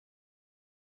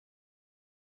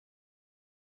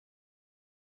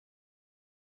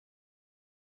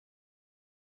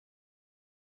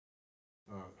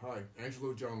Hi,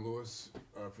 Angelo John Lewis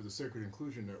for the Sacred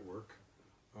Inclusion Network.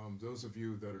 Those of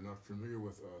you that are not familiar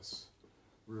with us,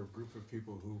 we're a group of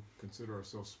people who consider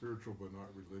ourselves spiritual but not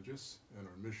religious, and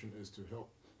our mission is to help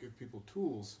give people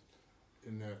tools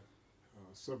in that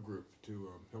subgroup to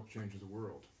help change the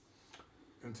world.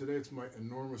 And today it's my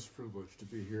enormous privilege to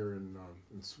be here in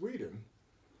Sweden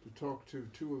to talk to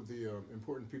two of the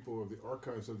important people of the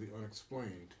Archives of the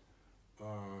Unexplained,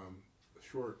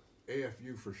 short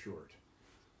AFU for short.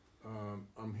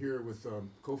 I'm here with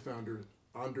co-founder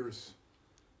Anders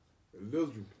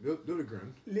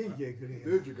Liljegren.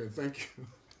 Liljegren, thank you.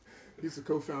 He's the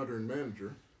co-founder and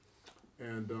manager.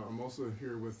 And I'm also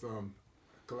here with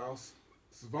Clas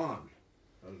Svahn.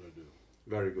 How did I do?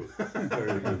 Very good.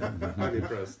 Very good. I'm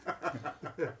impressed.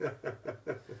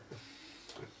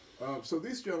 So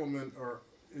these gentlemen are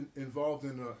involved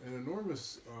in an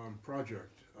enormous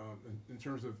project in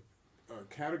terms of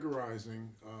categorizing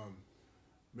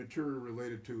material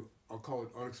related to, I'll call it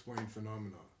unexplained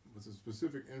phenomena, with a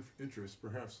specific interest,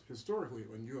 perhaps historically,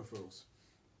 in UFOs.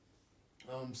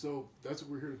 So that's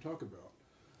what we're here to talk about.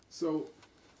 So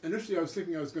initially I was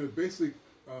thinking I was going to basically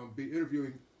be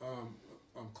interviewing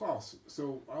Clas,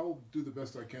 so I'll do the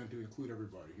best I can to include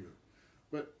everybody here.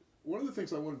 But one of the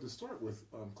things I wanted to start with,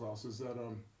 Clas, is that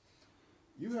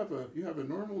you have a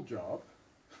normal job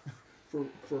for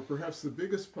perhaps the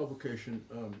biggest publication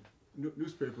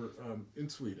newspaper in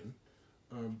Sweden,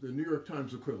 the New York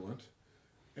Times equivalent,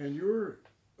 and your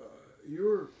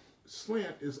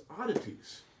slant is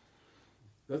oddities.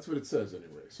 That's what it says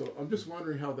anyway. So I'm just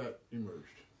wondering how that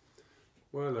emerged.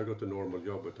 Well, I got a normal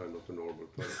job, but I'm not a normal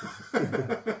person,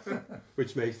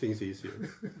 which makes things easier.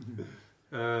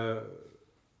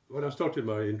 When I started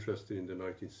my interest in the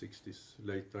 1960s,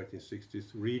 late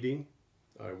 1960s, reading,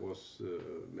 I was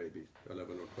maybe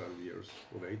 11 or 12 years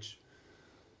of age.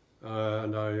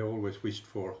 And I always wished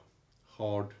for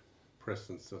hard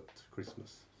presents at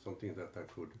Christmas, something that I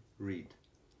could read,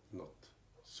 not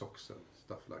socks and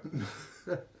stuff like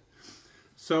that.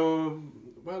 So,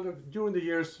 well, during the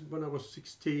years when I was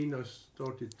 16, I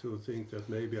started to think that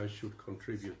maybe I should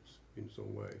contribute in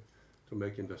some way to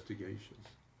make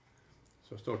investigations.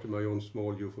 So I started my own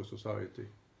small UFO society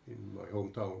in my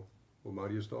hometown of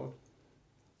Mariestad.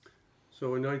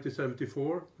 So in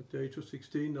 1974, at the age of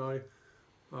 16,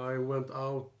 I went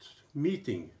out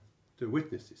meeting the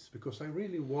witnesses because I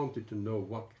really wanted to know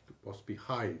what was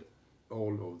behind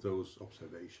all of those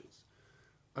observations.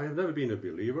 I have never been a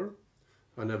believer.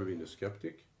 I've never been a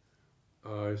skeptic.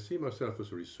 I see myself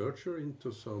as a researcher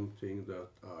into something that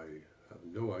I have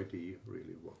no idea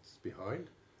really what's behind.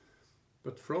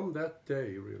 But from that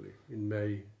day, really, in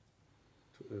May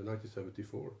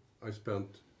 1974, I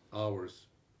spent hours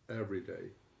every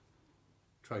day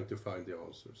trying to find the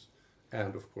answers.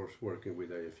 And of course working with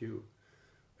AFU.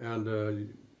 And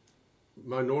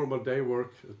my normal day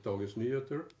work at Dagens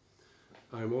Nyheter,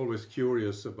 I'm always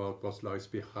curious about what lies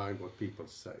behind what people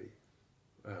say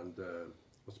and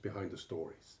what's behind the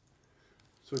stories.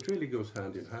 So it really goes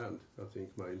hand in hand, I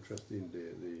think, my interest in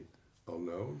the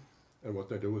unknown and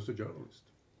what I do as a journalist.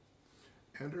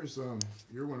 Anders,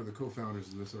 you're one of the co-founders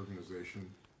of this organization.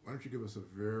 Why don't you give us a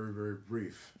very, very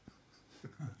brief...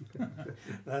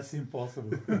 That's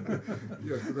impossible.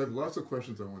 Yeah, I have lots of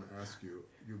questions I want to ask you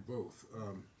both.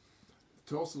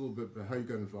 Tell us a little bit about how you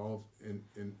got involved in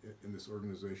this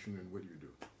organization and what you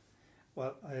do.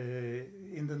 Well,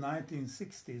 in the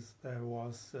 1960s there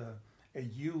was a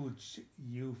huge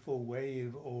UFO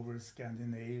wave over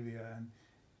Scandinavia and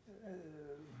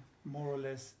more or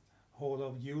less whole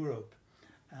of Europe.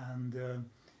 And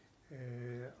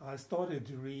I started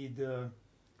to read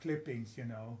clippings, you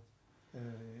know,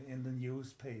 in the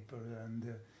newspaper,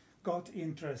 and got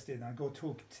interested. I got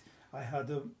hooked. I had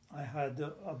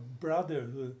a brother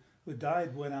who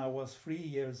died when I was 3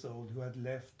 years old, who had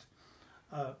left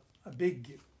a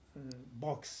big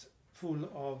box full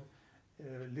of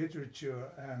literature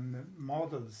and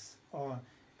models.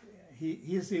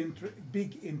 His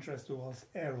big interest was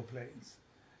aeroplanes,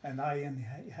 and I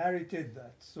inherited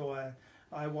that. So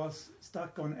I was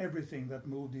stuck on everything that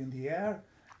moved in the air.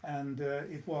 And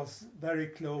it was very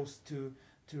close to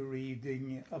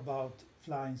reading about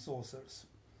flying saucers.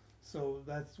 So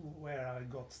that's where I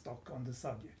got stuck on the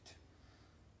subject.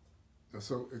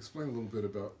 So explain a little bit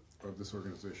about this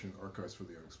organization, Archives for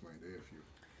the Unexplained, AFU.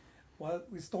 Well,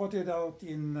 we started out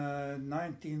in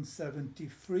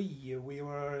 1973. We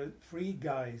were 3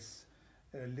 guys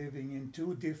living in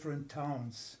 2 different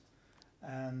towns.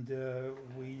 And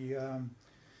we...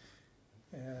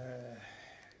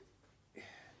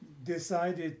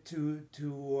 decided to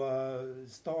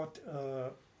start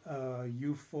a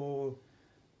UFO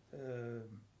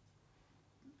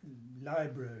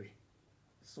library,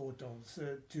 sort of,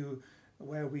 so to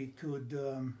where we could.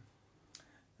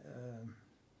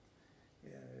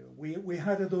 We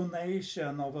had a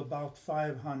donation of about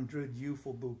 500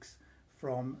 UFO books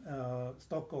from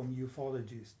Stockholm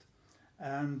ufologist,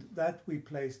 and that we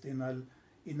placed in a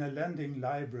lending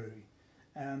library.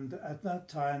 And at that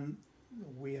time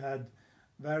we had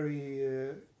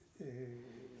very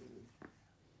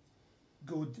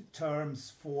good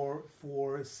terms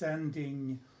for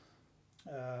sending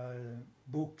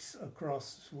books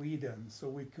across Sweden, so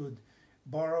we could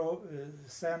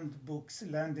send books,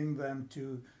 lending them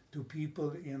to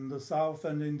people in the south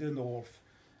and in the north,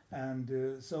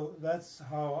 and so that's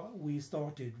how we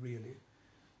started really.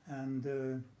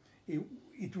 And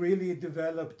it really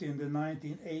developed in the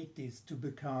 1980s to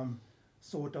become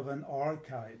sort of an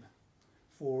archive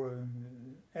for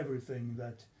everything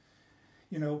that,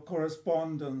 you know,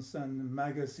 correspondence and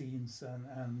magazines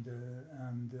and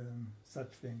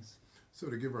such things. So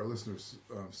to give our listeners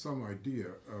some idea,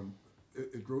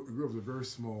 it grew as a very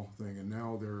small thing, and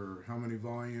now there are how many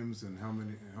volumes and how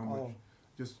much?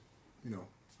 Just, you know.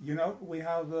 You know, we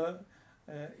have,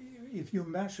 if you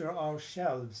measure our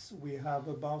shelves, we have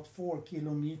about 4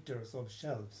 kilometers of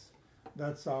shelves.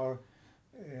 That's our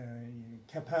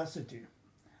capacity.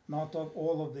 Not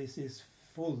all of this is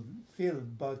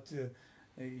filled, but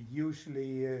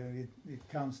usually it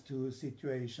comes to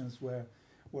situations where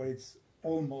it's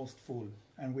almost full,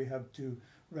 and we have to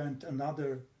rent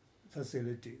another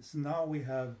facilities. Now we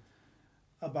have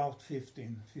about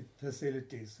 15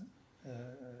 facilities,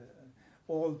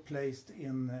 all placed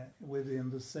within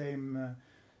the same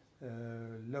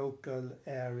local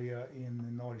area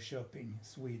in Norrköping,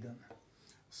 Sweden.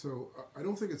 So I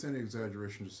don't think it's any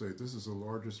exaggeration to say this is the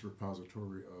largest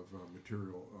repository of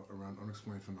material around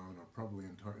unexplained phenomena, probably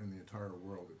in the entire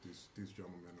world, that these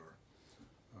gentlemen are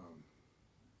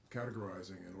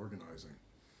categorizing and organizing.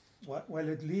 Well,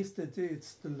 at least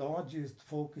it's the largest,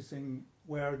 focusing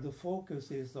where the focus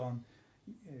is on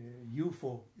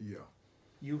UFO. Yeah.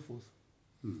 UFOs.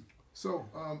 So,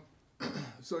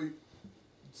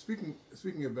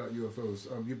 speaking about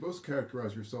UFOs, you both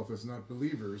characterize yourself as not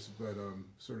believers, but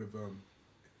sort of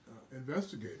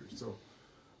investigators. So,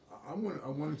 I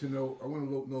want to know a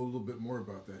little bit more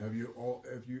about that. Have you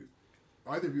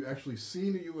either of you actually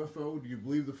seen a UFO? Do you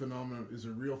believe the phenomenon is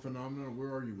a real phenomenon? Where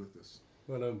are you with this?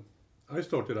 Well, I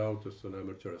started out as an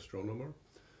amateur astronomer,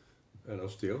 and I'm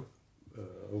still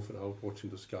often out watching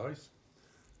the skies.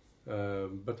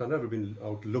 But I've never been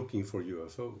out looking for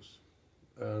UFOs.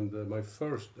 And my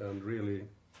first and really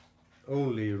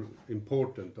only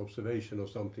important observation of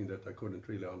something that I couldn't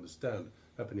really understand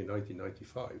happened in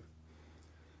 1995,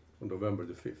 on November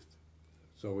the 5th.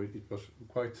 So it was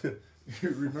quite... You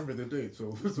remember the date,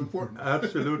 so it's important.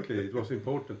 Absolutely, it was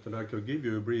important, and I could give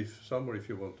you a brief summary if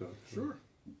you want to. Sure.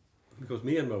 Because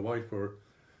me and my wife were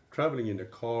traveling in a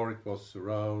car. It was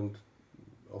around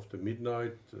after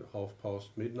midnight, half past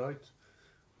midnight.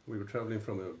 We were traveling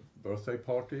from a birthday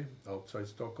party outside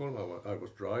Stockholm. I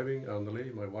was driving,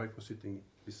 Anneli, my wife was sitting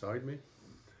beside me.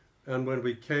 And when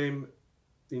we came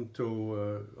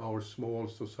into our small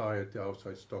society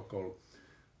outside Stockholm,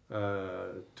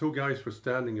 2 guys were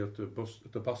standing at the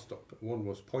bus stop. One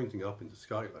was pointing up in the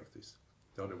sky like this.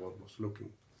 The other one was looking.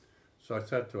 So I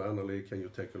said to Anneli, can you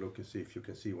take a look and see if you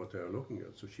can see what they are looking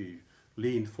at? So she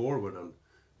leaned forward and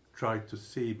tried to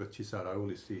see, but she said, I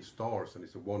only see stars and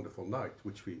it's a wonderful night,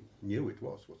 which we knew it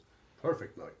was a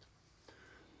perfect night.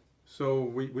 So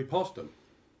we passed them.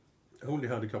 I only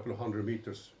had a couple of 100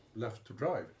 meters left to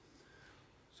drive.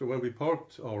 So when we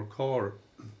parked our car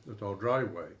at our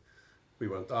driveway, we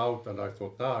went out, and I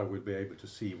thought, now I will be able to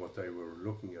see what they were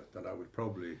looking at, and I would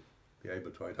probably be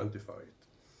able to identify it.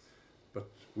 But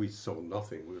we saw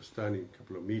nothing. We were standing a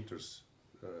couple of meters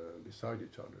beside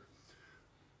each other.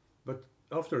 But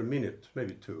after a minute,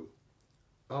 maybe 2,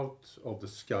 out of the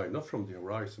sky, not from the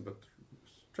horizon, but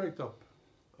straight up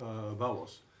above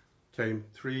us, came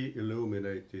 3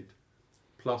 illuminated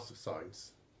plus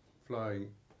signs,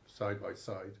 flying side by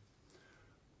side.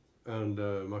 And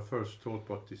my first thought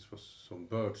was this was some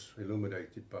birds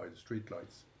illuminated by the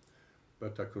streetlights.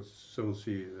 But I could soon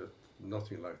see that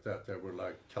nothing like that. They were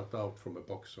like cut out from a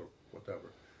box or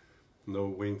whatever. No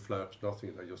wing flaps,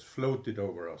 nothing. They just floated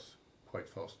over us quite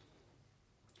fast.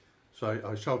 So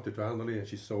I shouted to Anneli, and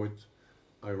she saw it.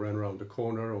 I ran around the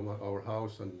corner of our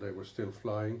house, and they were still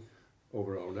flying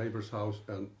over our neighbor's house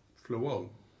and flew on.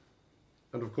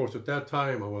 And of course, at that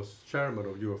time, I was chairman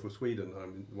of UFO Sweden.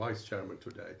 I'm vice chairman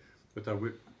today. But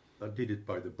I did it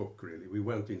by the book, really. We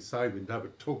went inside. We never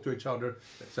talked to each other.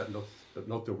 I said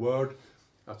not a word.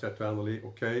 I said to Anneli,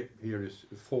 okay, here is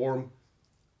a form.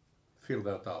 fill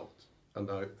that out, and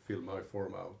I fill my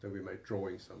form out, and we made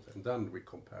drawings, and then we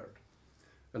compared.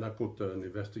 And I put an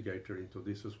investigator into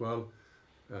this as well,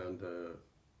 and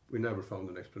we never found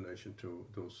an explanation to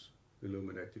those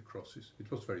illuminated crosses. It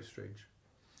was very strange.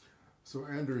 So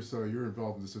Anders, you're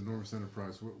involved in this enormous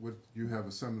enterprise. What you have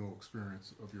a seminal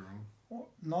experience of your own? Well,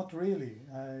 not really.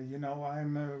 You know,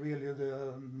 I'm really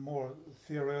the more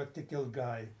theoretical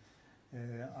guy.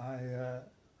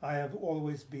 I have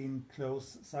always been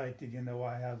close-sighted. You know,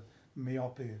 I have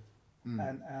myopia,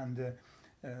 and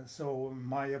so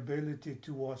my ability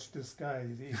to watch the sky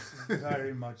is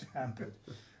very much hampered.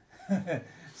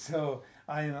 So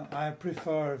I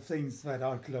prefer things that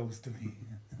are close to me.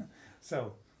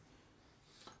 So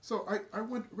I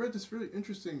read this really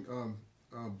interesting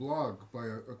blog by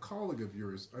a colleague of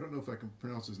yours. I don't know if I can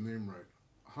pronounce his name right.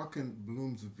 Hakan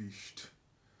Blomqvist.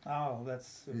 Oh,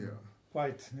 that's yeah.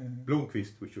 Quite...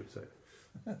 Blomqvist, we should say.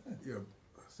 Yeah,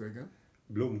 say again?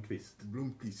 Blomqvist.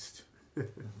 Blomqvist.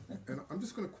 And I'm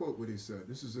just going to quote what he said.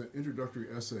 This is an introductory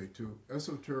essay to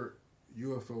esoteric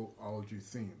UFOlogy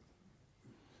theme.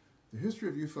 The history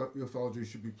of ufology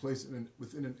should be placed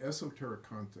within an esoteric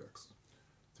context.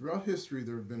 Throughout history,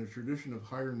 there have been a tradition of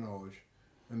higher knowledge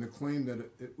and the claim that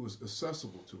it was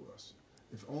accessible to us,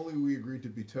 if only we agreed to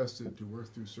be tested to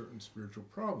work through certain spiritual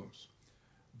problems.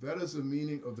 That is the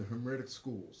meaning of the Hermetic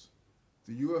schools.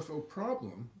 The UFO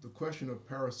problem, the question of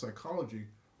parapsychology,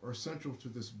 are central to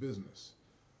this business.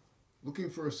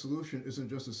 Looking for a solution isn't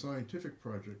just a scientific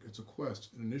project, it's a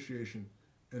quest, an initiation,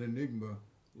 an enigma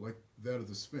like that of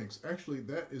the Sphinx. Actually,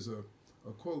 that is a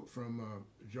quote from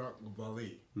Jacques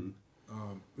Vallée,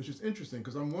 which is interesting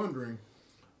because I'm wondering,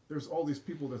 there's all these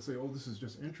people that say, oh, this is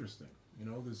just interesting, you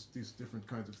know, there's these different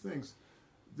kinds of things.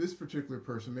 This particular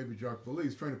person, maybe Jacques Vallée,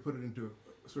 is trying to put it into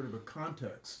sort of a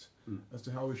context as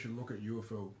to how we should look at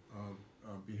UFO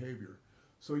behavior.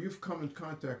 So you've come in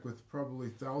contact with probably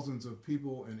thousands of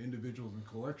people and individuals and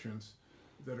collections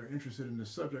that are interested in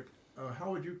this subject. How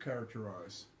would you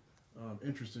characterize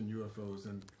interest in UFOs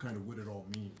and kind of what it all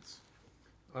means?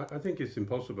 I think it's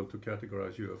impossible to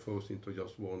categorize UFOs into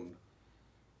just one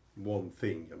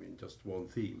thing, I mean, just one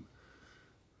theme.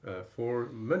 For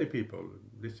many people,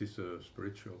 this is a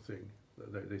spiritual thing.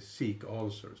 They seek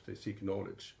answers, they seek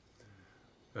knowledge.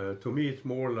 To me, it's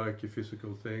more like a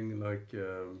physical thing, like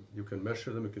you can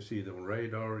measure them, you can see them on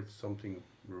radar, it's something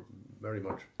very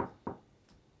much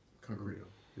concrete. Real.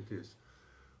 It is.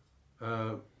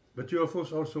 But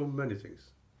UFOs are so many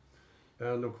things.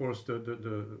 And of course,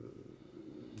 the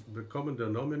common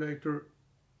denominator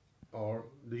are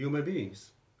the human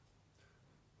beings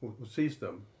who sees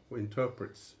them, who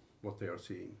interprets what they are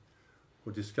seeing,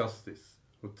 who discuss this,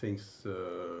 who thinks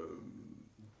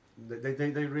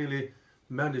they really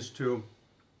manage to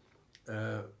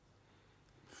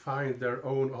find their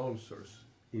own answers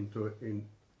in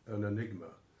an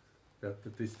enigma that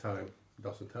at this time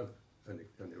doesn't have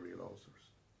any real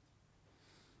answers.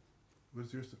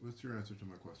 What's your answer to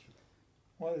my question?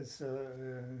 Well, it's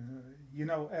you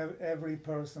know, every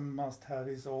person must have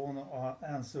his own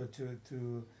answer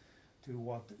to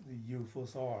what the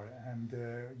UFOs are, and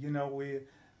you know,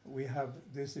 we have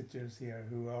visitors here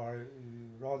who are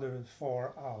rather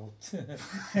far out,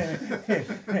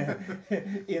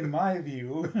 in my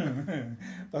view.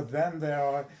 But then there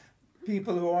are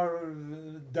people who are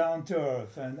down to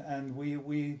earth, and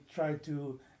we try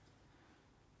to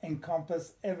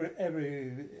encompass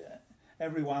every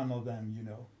one of them, you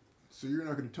know. So you're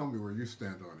not going to tell me where you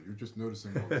stand on it. You're just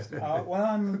noticing all this things. Well,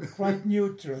 I'm quite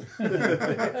neutral.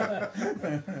 But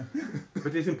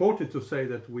it's important to say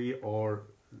that we are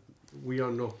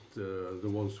not the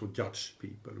ones who judge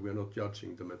people. We are not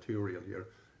judging the material here.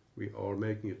 We are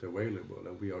making it available,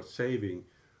 and we are saving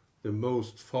the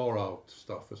most far out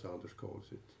stuff, as Anders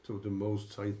calls it, to the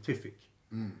most scientific,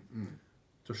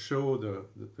 to show the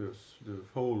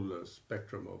whole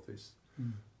spectrum of this.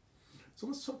 So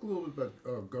let's talk a little bit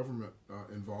about government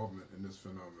involvement in this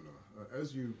phenomena.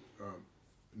 As you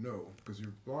know, because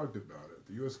you blogged about it,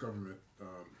 the U.S. government,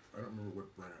 I don't remember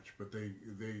what branch, but they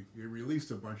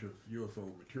released a bunch of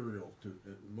UFO material.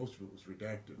 Most of it was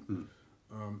redacted.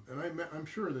 And I'm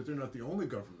sure that they're not the only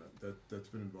government that's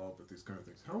been involved with these kind of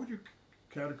things. How would you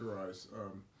categorize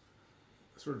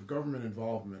sort of government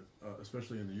involvement,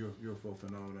 especially in the UFO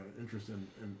phenomena, interest in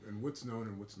what's known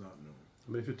and what's not known?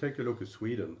 I mean, if you take a look at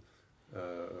Sweden,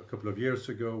 a couple of years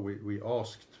ago we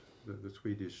asked the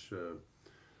Swedish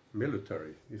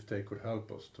military if they could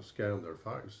help us to scan their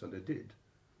files, and they did.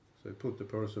 So they put the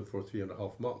person for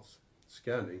 3.5 months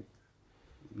scanning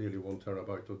nearly 1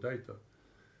 terabyte of data.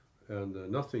 And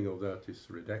nothing of that is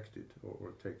redacted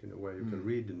or taken away. You can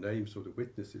read the names of the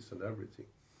witnesses and everything.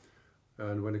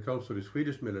 And when it comes to the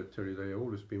Swedish military, they have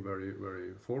always been very,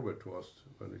 very forward to us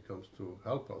when it comes to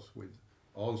help us with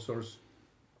answers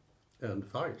and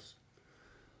files.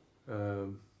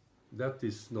 That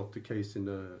is not the case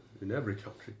in every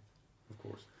country, of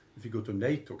course. If you go to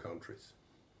NATO countries,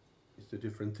 it's a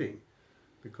different thing,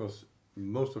 because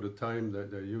most of the time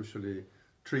they usually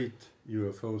treat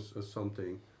UFOs as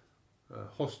something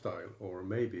hostile, or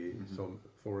maybe some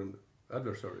foreign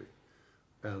adversary,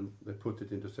 and they put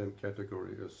it in the same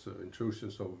category as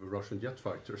intrusions of Russian jet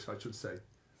fighters, I should say.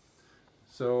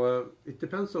 So it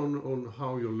depends on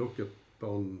how you look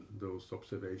upon those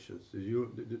observations.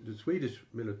 The Swedish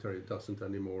military doesn't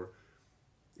anymore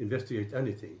investigate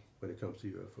anything when it comes to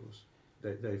UFOs.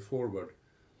 They forward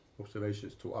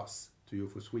observations to us, to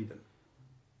UFO Sweden.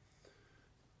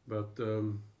 But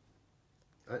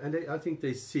I think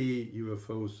they see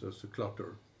UFOs as a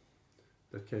clutter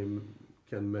that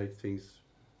can make things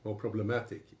more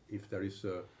problematic if there is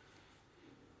a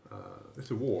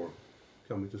war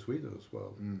coming to Sweden as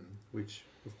well, which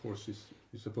of course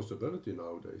is a possibility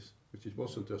nowadays, which it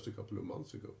wasn't just a couple of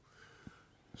months ago.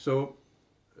 So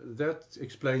that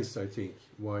explains, I think,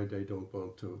 why they don't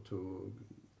want to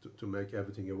make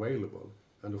everything available.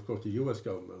 And of course the US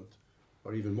government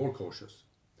are even more cautious,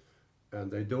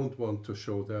 and they don't want to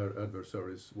show their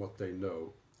adversaries what they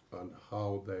know and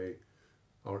how they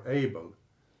are able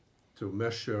to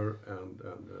measure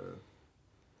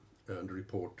and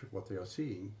report what they are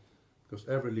seeing, because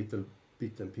every little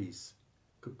bit and piece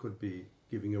could be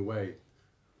giving away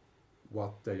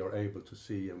what they are able to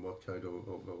see and what kind of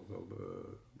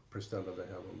prestanda they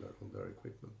have on their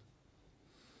equipment.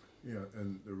 Yeah,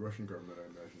 and the Russian government, I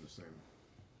imagine, the same.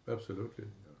 Absolutely,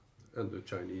 yeah. And the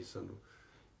Chinese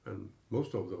and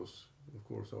most of those, of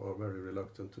course, are very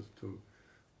reluctant to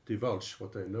divulge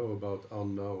what they know about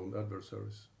unknown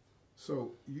adversaries.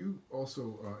 So you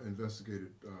also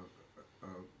investigated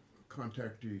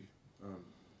contactee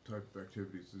type of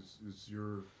activities. Is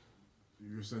your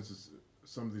sense is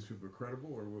some of these people are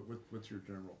credible, or what's your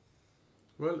general?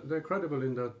 Well, they're credible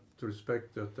in that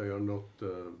respect that they are not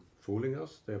fooling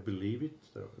us. They believe it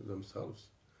themselves.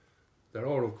 There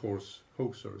are, of course,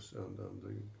 hoaxers and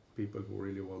the people who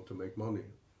really want to make money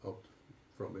out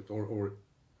from it, or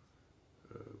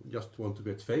just want to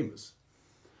get famous.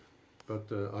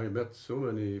 But I met so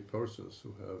many persons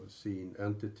who have seen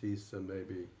entities and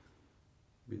maybe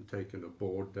been taken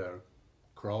aboard their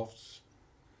crafts,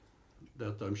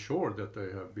 that I'm sure that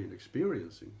they have been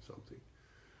experiencing something.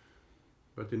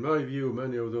 But in my view,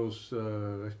 many of those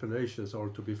explanations are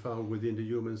to be found within the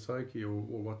human psyche, or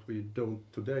what we don't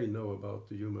today know about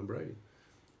the human brain.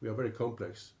 We are very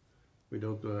complex. We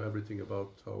don't know everything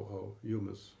about how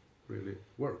humans really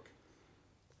work.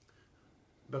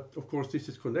 But of course this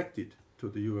is connected to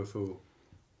the UFO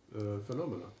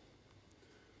phenomena,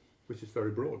 which is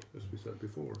very broad, as we said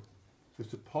before.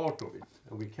 It's a part of it,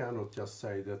 and we cannot just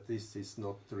say that this is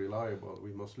not reliable.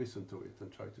 We must listen to it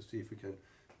and try to see if we can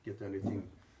get anything,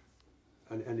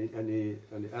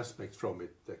 any aspects from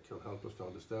it that can help us to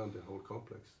understand the whole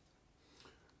complex.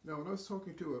 Now, when I was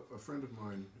talking to a friend of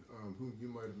mine, whom you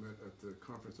might have met at the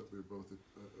conference that we were both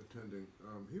attending,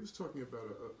 he was talking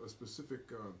about a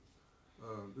specific,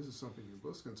 this is something you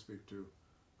both can speak to,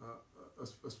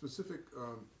 a specific,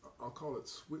 I'll call it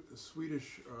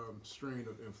Swedish strain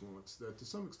of influence that to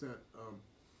some extent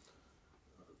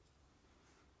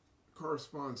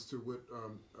corresponds to what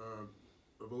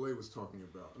Valet was talking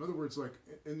about. In other words, like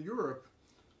in Europe,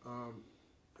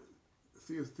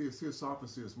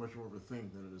 theosophacy is much more of a thing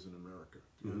than it is in America.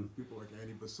 Mm-hmm. People like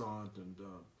Annie Besant and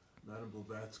Madame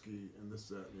Blavatsky and this,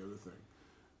 that, and the other thing.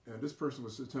 And this person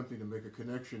was attempting to make a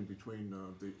connection between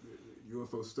the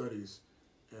UFO studies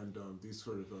and these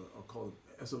sort of, I'll call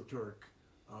it esoteric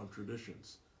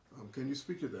traditions. Can you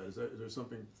speak to that? Is there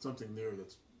something there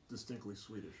that's distinctly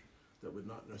Swedish that would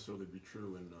not necessarily be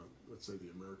true in, let's say, the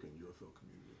American UFO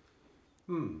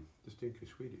community? Distinctly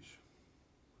Swedish.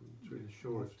 It's really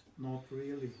short. Not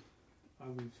really. I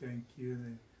would think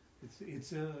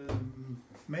it's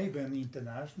maybe an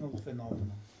international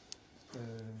phenomenon.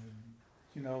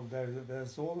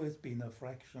 There's always been a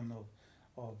fraction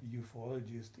of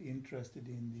ufologists interested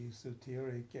in the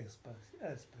esoteric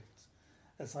aspects.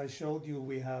 As I showed you,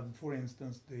 we have, for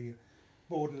instance, the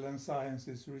Borderland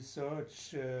Sciences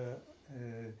Research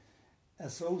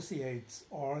Associates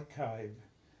Archive,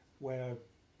 where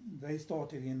they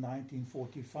started in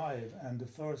 1945, and the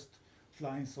first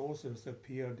flying saucers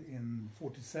appeared in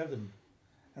 47,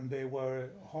 and they were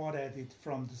hard at it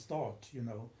from the start,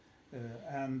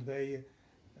 and they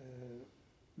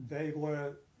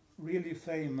were really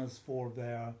famous for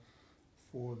their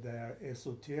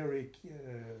esoteric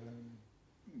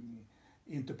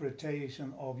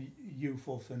interpretation of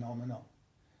UFO phenomena,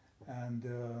 and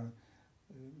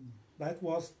that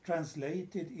was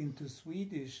translated into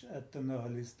Swedish at an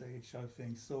early stage, I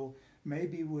think. So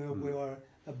maybe we are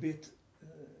a bit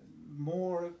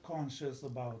more conscious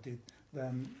about it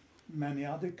than many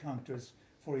other countries,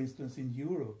 for instance in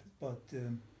Europe. But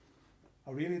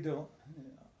I really don't.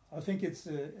 I think it's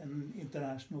an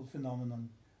international phenomenon,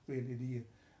 really.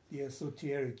 The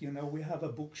esoteric. You know, we have a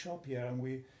bookshop here, and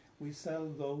we sell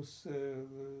those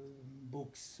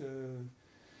books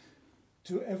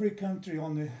to every country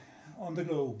on the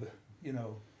globe. You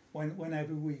know,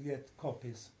 whenever we get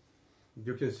copies.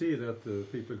 You can see that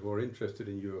people who are interested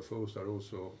in UFOs are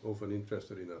also often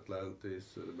interested in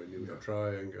Atlantis, the Bermuda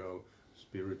Triangle,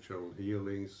 spiritual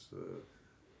healings,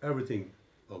 everything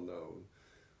unknown.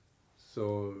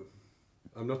 So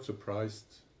I'm not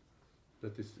surprised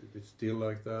that it's still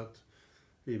like that,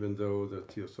 even though the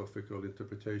theosophical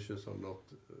interpretations are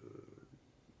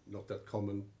not that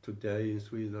common today in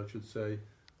Sweden, I should say.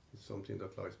 It's something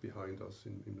that lies behind us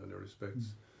in many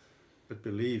respects, but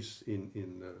believes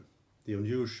in the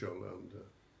unusual and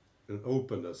an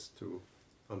openness to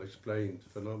unexplained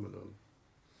phenomenon.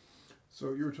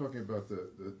 So you were talking about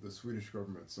the Swedish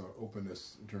government's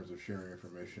openness in terms of sharing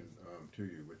information to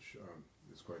you, which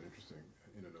is quite interesting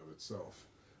in and of itself.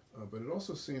 But it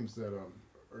also seems that,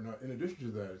 or not. In addition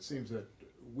to that, it seems that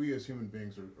we as human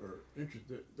beings are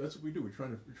interested. That's what we do. We're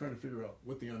trying to figure out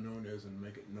what the unknown is and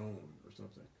make it known or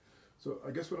something. So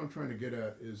I guess what I'm trying to get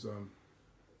at is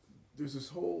there's this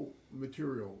whole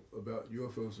material about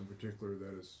UFOs in particular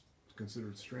that is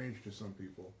considered strange to some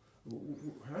people.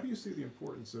 How do you see the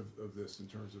importance of this in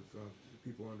terms of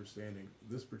people understanding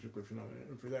this particular phenomenon,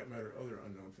 and for that matter, other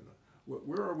unknown phenomena?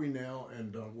 Where are we now,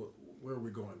 and where are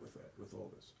we going with that, with all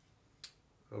this?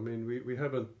 I mean, we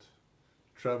haven't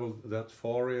traveled that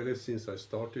far really since I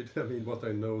started. I mean, what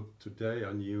I know today,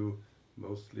 I knew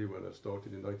mostly when I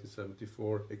started in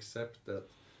 1974, except that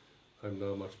I'm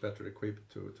now much better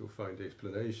equipped to find the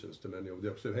explanations to many of the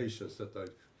observations that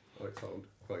I found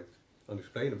quite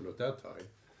unexplainable at that time.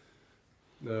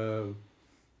 There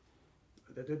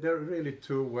are really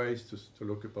two ways to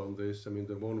look upon this. I mean,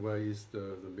 the one way is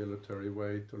the military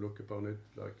way to look upon it,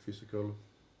 like physical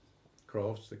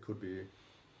crafts that could be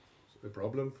a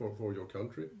problem for your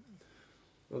country.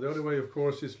 Well, the other way, of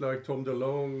course, is like Tom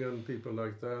DeLonge and people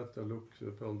like that. They look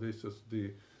upon this as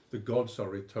the gods are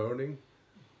returning,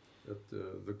 that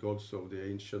the gods of the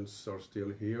ancients are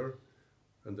still here,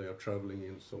 and they are traveling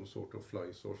in some sort of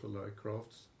flying saucer-like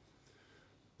crafts.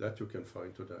 That you can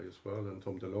find today as well, and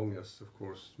Tom DeLonge has, of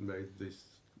course, made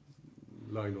this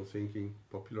line of thinking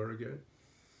popular again.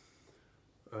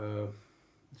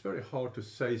 It's very hard to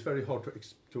say. It's very hard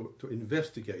to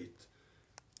investigate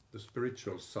the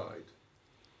spiritual side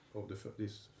of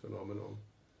this phenomenon.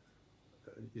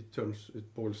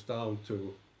 It boils down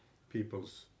to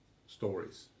people's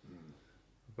stories.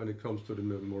 When it comes to the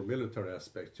more military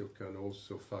aspect, you can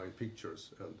also find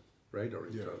pictures and radar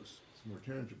returns. It's more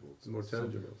tangible. It's more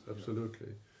tangible,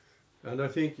 absolutely. Yeah. And I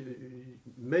think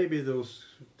maybe those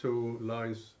two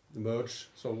lines merge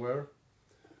somewhere.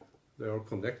 They are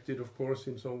connected, of course,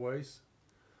 in some ways.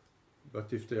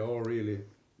 But if they are really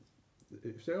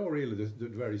the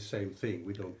very same thing,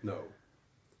 we don't know.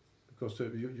 Because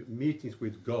meetings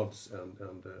with gods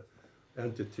and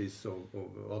entities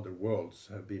of other worlds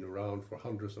have been around for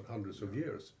hundreds and hundreds of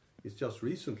years. It's just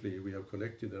recently we have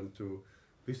connected them to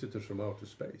visitors from outer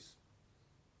space.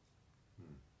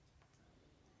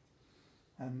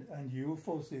 And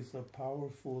UFOs is a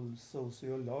powerful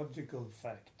sociological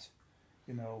fact.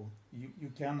 You know,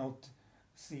 you cannot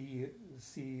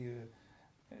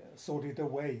sort it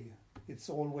away. It's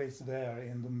always there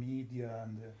in the media,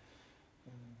 and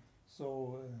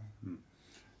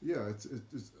Yeah, it's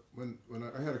when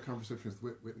I had a conversation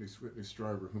with Whitney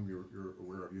Strieber, whom you're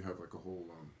aware of. You have like a whole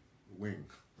wing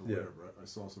or whatever. I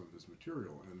saw some of his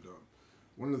material, and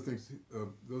one of the things,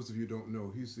 those of you who don't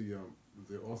know, he's the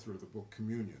author of the book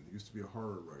Communion. He used to be a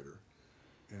horror writer,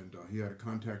 and he had a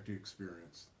contactee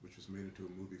experience, which was made into a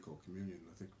movie called Communion,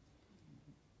 I think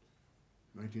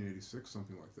 1986,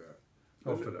 something like that.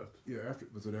 After that. Yeah,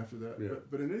 was it after that? Yeah.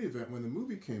 But in any event, when the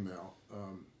movie came out,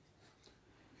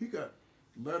 he got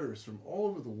letters from all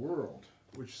over the world,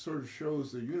 which sort of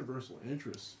shows the universal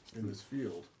interest in this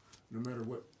field, no matter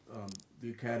what the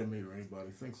Academy or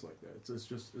anybody thinks like that. It's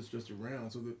just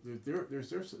around. So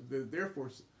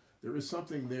therefore there is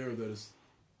something there that is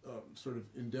sort of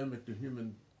endemic to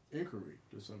human inquiry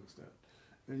to some extent.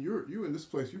 And you in this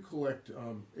place, you collect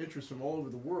interest from all over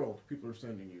the world. People are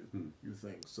sending you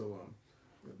things. So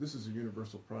this is a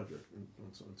universal project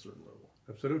on some certain level.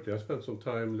 Absolutely. I spent some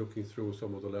time looking through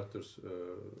some of the letters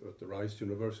at the Rice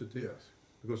University. Yes.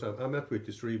 Because I met with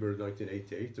this Reber in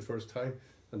 1988 the first time,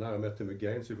 and now I met him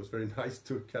again, so it was very nice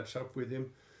to catch up with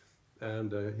him.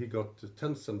 And he got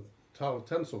tens of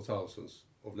thousands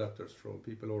of letters from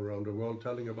people all around the world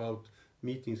telling about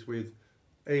meetings with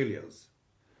aliens,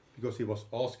 because he was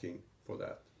asking for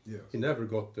that. Yes. He never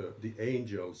got the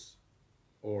angels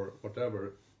or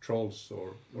whatever, trolls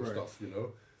or Right. stuff, you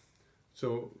know.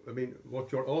 So, I mean,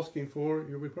 what you're asking for,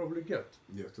 you will probably get.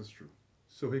 Yes, that's true.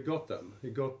 So he got them. He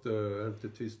got the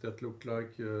entities that looked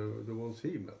like the ones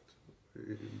he met,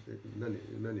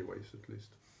 in many ways at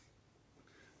least.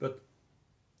 But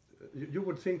you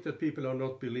would think that people are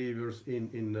not believers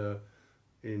in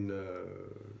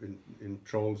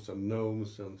trolls and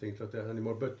gnomes and things like that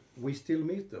anymore. But we still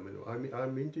meet them. You know,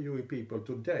 I'm interviewing people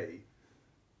today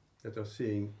that are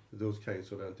seeing those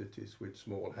kinds of entities with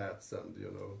small hats and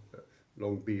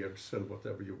long beards and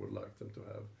whatever you would like them to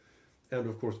have. And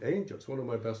of course, angels. One of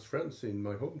my best friends in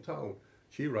my hometown,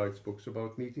 she writes books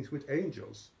about meetings with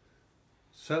angels.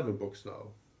 7 books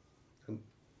now. And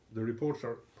the reports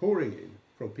are pouring in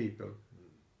from people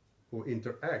who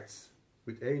interacts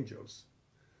with angels.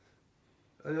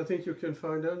 And I think you can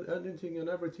find anything and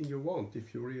everything you want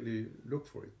if you really look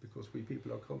for it, because we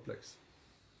people are complex.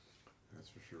 That's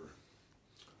for sure.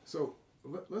 So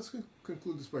let's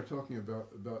conclude this by talking about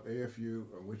AFU,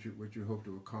 what you hope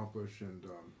to accomplish, and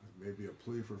maybe a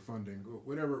plea for funding,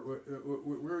 whatever.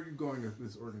 Where are you going with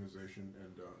this organization,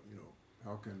 and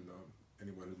how can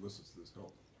anyone who listens to this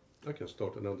help? I can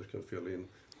start and others can fill in.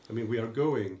 I mean, we are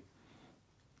going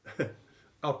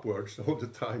upwards all the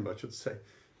time, I should say.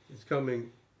 It's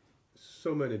coming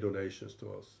so many donations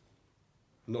to us,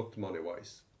 not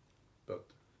money-wise, but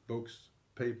books,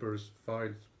 papers,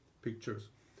 files, pictures.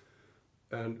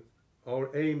 And our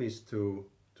aim is to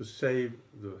save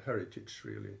the heritage,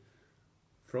 really,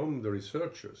 from the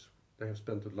researchers. They have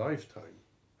spent a lifetime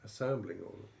assembling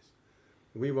all of this.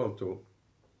 We want to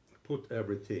put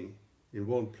everything in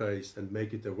one place and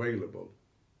make it available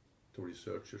to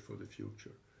researchers for the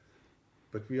future.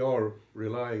 But we are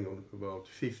relying on about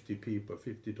 50 people,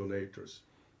 50 donators.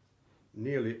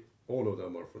 Nearly all of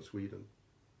them are from Sweden.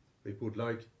 We would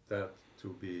like that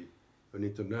to be an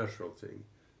international thing.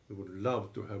 We would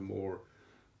love to have more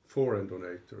foreign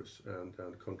donators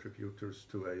and contributors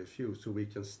to AFU, so we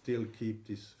can still keep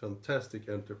this fantastic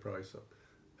enterprise up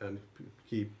and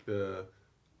keep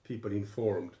people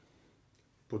informed,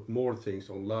 put more things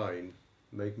online,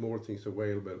 make more things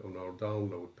available on our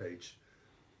download page,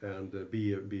 and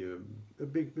be a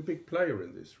big player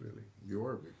in this, really. You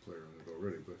are a big player in it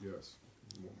already, but yes,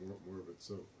 more of it.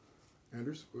 So,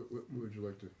 Anders, what would you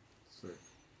like to say?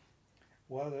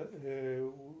 Well,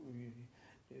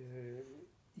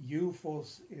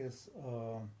 UFOs is,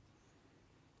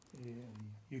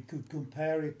 you could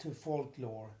compare it to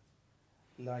folklore,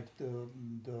 like the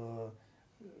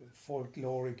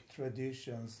folkloric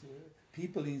traditions.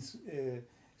 People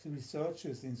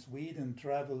researchers in Sweden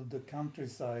traveled the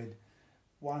countryside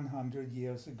 100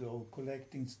 years ago,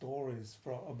 collecting stories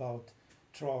about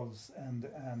trolls and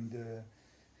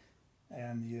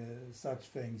such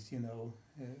things,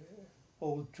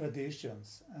 old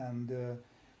traditions, and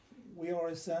we are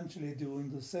essentially doing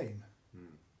the same.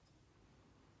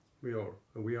 We are,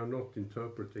 and we are not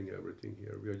interpreting everything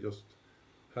here. We are just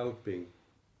helping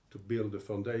to build a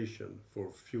foundation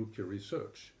for future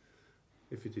research.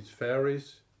 If it is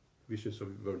fairies, visions of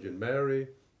Virgin Mary,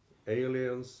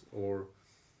 aliens, or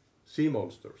sea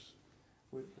monsters.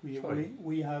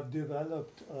 We have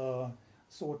developed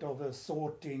sort of a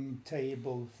sorting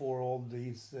table for all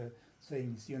these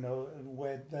things,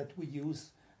 that we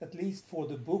use, at least for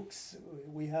the books.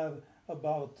 We have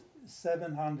about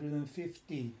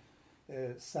 750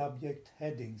 subject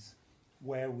headings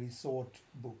where we sort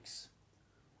books.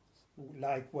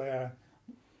 Like where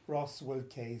Roswell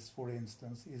case, for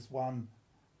instance, is one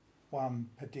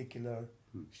particular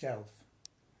shelf.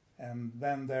 And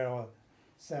then there are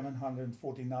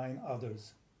 749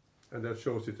 others. And that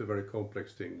shows it's a very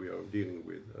complex thing we are dealing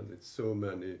with, and it's so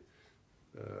many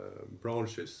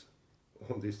branches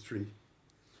on this tree.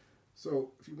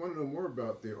 So if you want to know more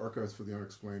about the Archives for the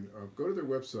Unexplained, go to their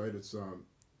website. It's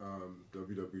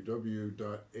www.afu.se,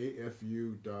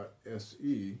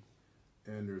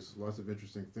 and there's lots of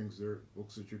interesting things there,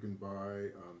 books that you can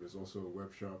buy. There's also a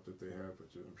web shop that they have,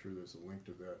 which I'm sure there's a link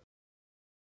to that.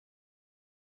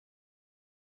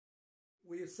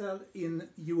 We sell in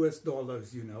US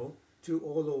dollars, to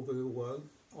all over the world,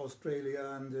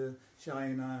 Australia and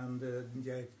China and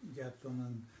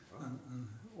Japan and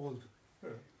all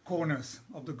corners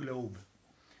of the globe.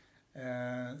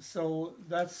 So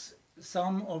that's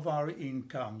some of our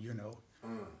income, you know.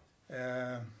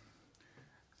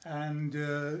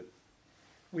 And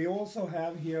we also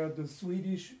have here the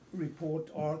Swedish Report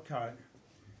Archive.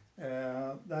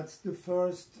 That's the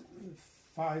first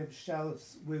 5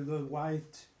 shelves with the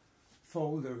white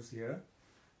folders here.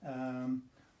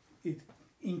 It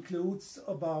includes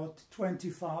about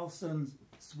 20,000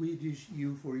 Swedish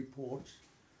UFO reports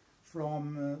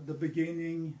from the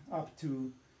beginning up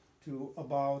to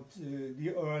about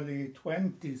the early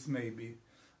 20s maybe.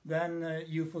 Then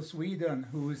UFO Sweden,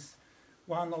 who is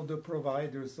one of the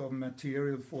providers of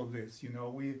material for this, you know,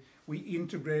 we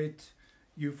integrate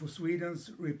UFO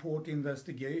Sweden's report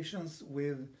investigations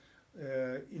with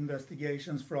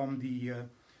investigations from the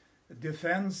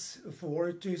defense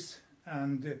authorities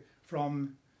and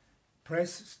from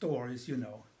press stories, you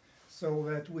know, so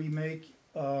that we make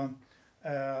a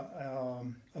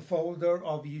folder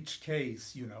of each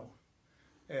case, you know,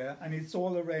 and it's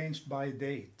all arranged by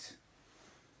date.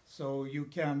 So you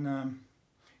can,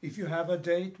 if you have a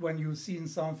date when you've seen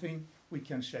something, we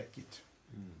can check it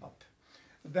up.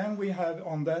 Then we have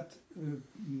on that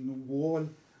wall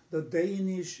the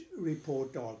Danish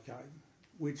Report Archive,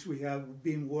 which we have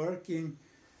been working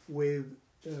with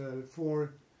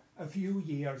for a few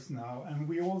years now, and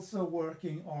we're also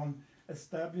working on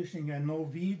establishing a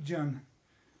Norwegian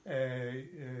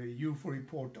UFO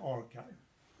Report Archive.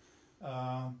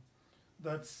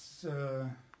 That's,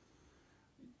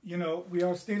 you know, we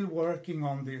are still working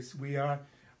on this. We are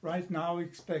right now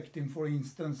expecting, for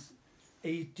instance,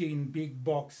 18 big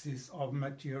boxes of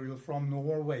material from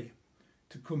Norway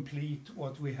to complete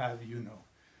what we have, you know.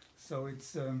 So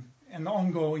it's an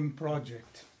ongoing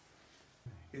project.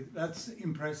 That's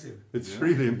impressive. It's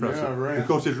really impressive, Yeah, right.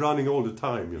 because it's running all the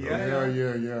time, you know.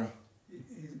 Yeah.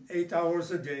 8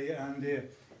 hours a day, and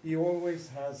he always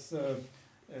has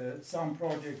some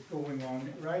project going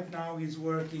on. Right now he's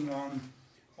working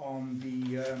on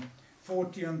the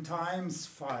Fortean Times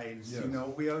files. Yes. You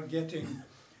know, we are getting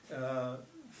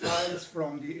files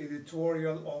from the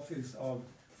editorial office of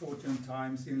Fortean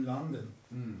Times in London,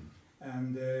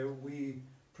 and we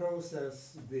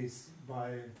process this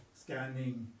by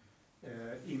scanning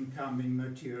incoming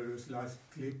materials like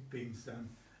clippings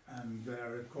and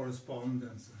their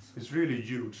correspondences. It's really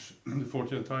huge. The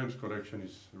Fortean Times collection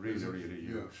is really, really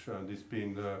huge, Yeah. and it's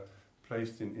been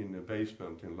placed in a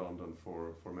basement in London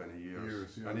for many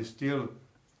years. Yeah. And it's still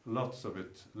lots of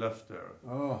it left there.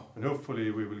 Oh, And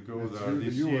hopefully we will go it's there you,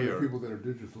 this you are year. the people that are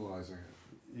digitalizing it.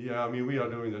 Yeah, I mean, we are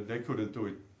doing it. They couldn't do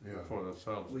it Yeah. for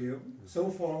themselves. So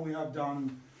far we have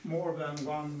done more than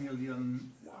 1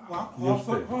 million,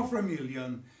 half a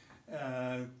million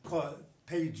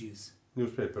pages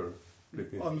Newspaper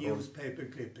clippings. on newspaper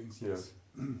clippings. Yeah. Yes.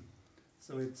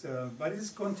 So it's, but it's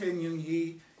continuing.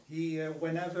 He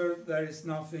whenever there is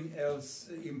nothing else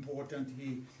important,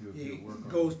 he work on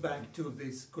goes it. back to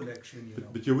this collection. You know.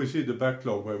 But you will see the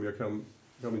backlog when we are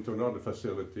coming to another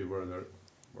facility where there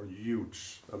are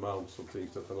huge amounts of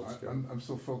things that are not scanned. I'm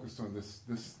so focused on this.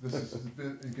 This has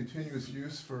been in continuous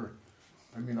use for.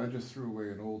 I mean, I just threw away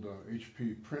an old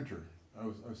HP printer.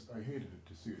 I hated it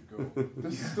to see it go.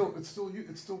 This is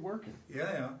it's still working.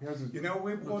 Yeah. He hasn't. You know,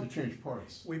 we to bought change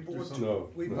parts. we Do bought- something. No,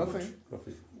 we no, bought Nothing.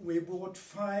 nothing. we bought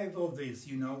 5 of these.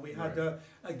 You know, we had Right.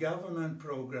 a government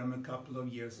program a couple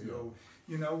of years ago.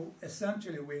 You know,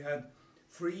 essentially we had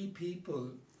 3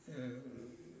 people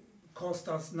cost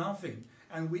us nothing,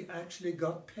 and we actually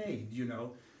got paid. You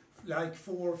know, like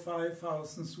 4,000 or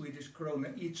 5,000 Swedish krona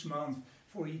each month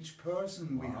for each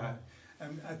person we Wow. had.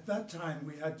 And at that time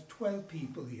we had 12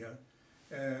 people here.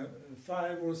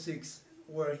 5 or 6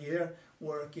 were here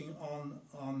working on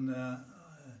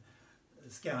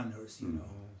scanners, you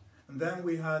know. And then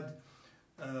we had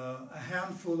a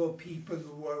handful of people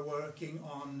who were working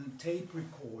on tape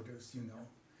recorders, you know.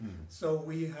 So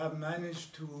we have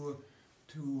managed to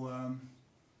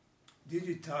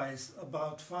digitize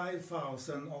about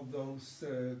 5,000 of those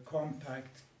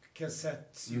compact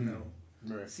cassettes, you know,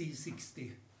 Right.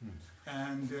 C60,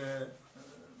 and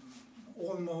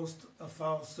almost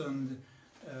 1,000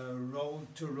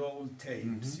 roll-to-roll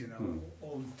tapes, you know,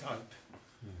 old type.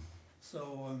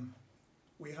 So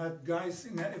we had guys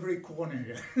in every corner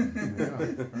here.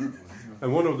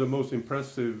 And one of the most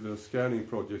impressive scanning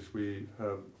projects we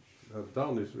have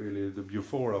done is really the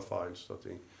Bufora files, I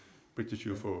think, British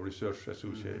UFO Research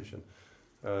Association,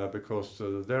 because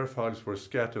their files were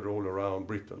scattered all around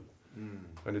Britain.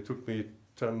 And it took me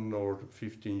 10 or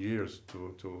 15 years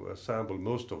to assemble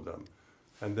most of them.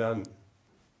 And then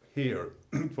here,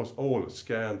 it was all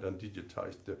scanned and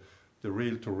digitized. The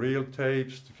reel-to-reel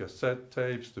tapes, the cassette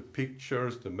tapes, the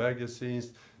pictures, the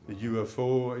magazines, the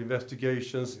UFO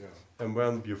investigations. Yeah. And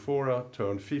when Bufora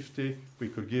turned 50, we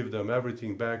could give them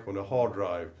everything back on a hard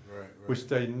drive, Right. which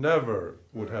they never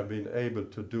would Right. have been able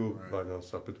to do Right. by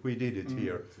themselves. But we did it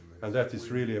here, It's amazing. and that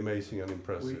is really amazing and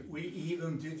impressive. We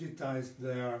even digitized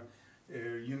their,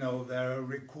 their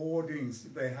recordings.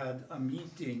 They had a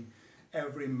meeting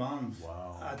every month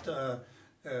Wow.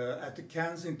 at the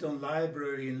Kensington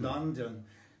Library in London,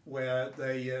 where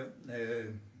they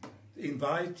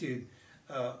invited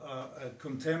a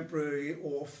contemporary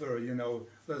author, who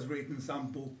has written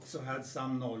some books or had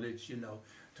some knowledge,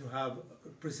 to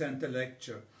present a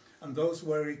lecture. And those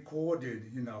were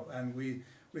recorded, and we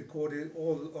recorded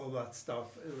all of that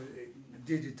stuff,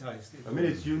 digitized it. I mean,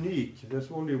 it's unique.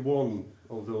 There's only one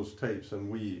of those tapes, and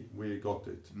we got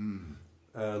it.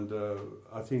 And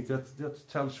I think that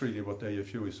tells really what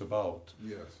AFU is about.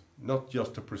 Yes. Not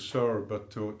just to preserve, but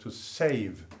to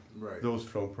save Right. those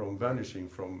from vanishing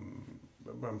from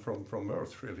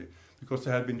Earth, really, because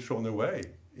they had been thrown away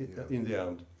in the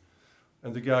end.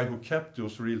 And the guy who kept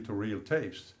those reel-to-reel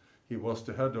tapes, he was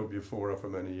the head of Bufora for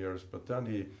many years, but then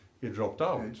he dropped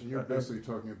out. And you're basically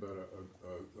talking about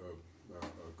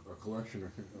a collection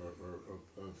of,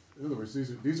 in other words,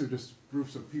 these are just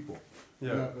groups of people,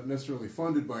 not necessarily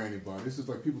funded by anybody. This is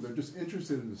like people that are just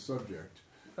interested in the subject.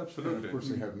 Absolutely. And of course,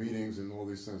 they have meetings and all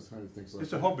these kind of things like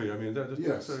it's that. a hobby. I mean,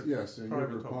 Yes, that's yes, and you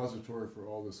have a repository for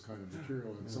all this kind of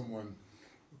material, and someone,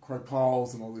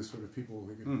 Kripals and all these sort of people,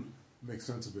 they can make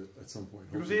sense of it at some point.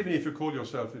 Because hopefully. even if you call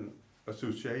yourself an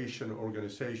association,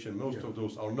 organization, most of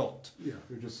those are not. Yeah,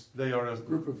 they're just They are a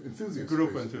group of enthusiasts. group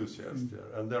of basically. enthusiasts,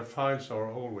 and their files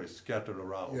are always scattered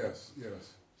around. Yes,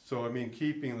 yes, So I mean,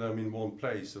 keeping them in one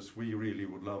place, as we really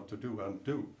would love to do and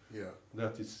do, yeah.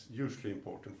 that is hugely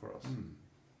important for us.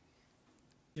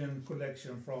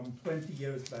 Collection from 20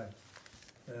 years back.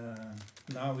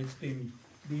 Now it's been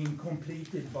being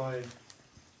completed by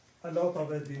a lot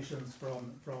of editions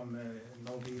from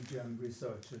Norwegian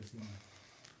researchers.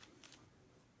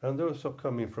 And those are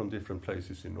coming from different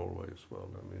places in Norway as well.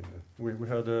 I mean, we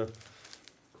had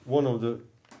one of the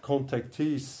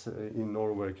contactees in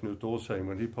Norway, Knut Åsheim,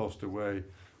 when he passed away,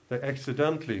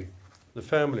 the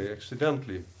family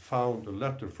accidentally found a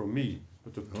letter from me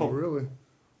at the top really?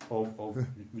 of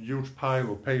a huge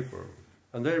pile of paper.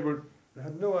 And they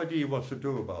had no idea what to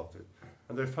do about it.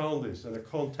 And they found this and they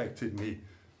contacted me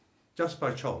just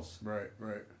by chance. Right,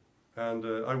 right. And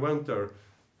I went there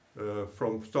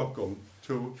from Stockholm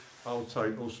to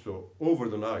outside Oslo over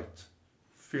the night,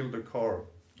 filled the car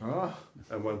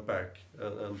and went back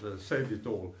and saved it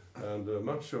all. And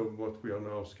much of what we are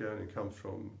now scanning comes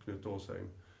from Knut Åsheim.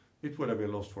 It would have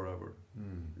been lost forever.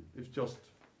 It's just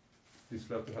this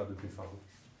letter hadn't been found.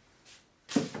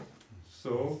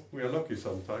 So we are lucky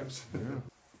sometimes. Yeah.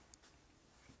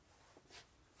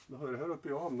 Har det här uppe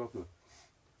i hamnat nu?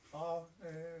 Ja,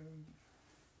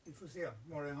 vi får se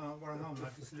var det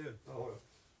hamnar till slut. Ja,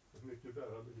 mycket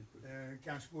bärande hit.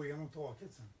 Kanske gå igenom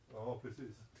taket sen. Ja,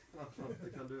 precis. Det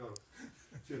kan du göra.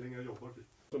 Killingar jobbar till.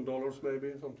 Some dollars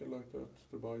maybe, something like that,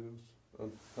 to buy those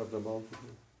and have them mounted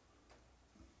here.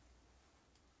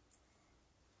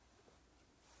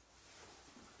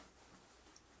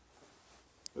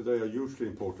 But they are hugely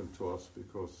important to us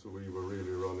because we were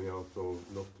really running out of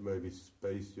not maybe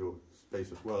space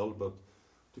as well, but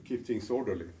to keep things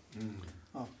orderly.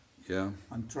 Yeah.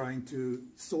 I'm trying to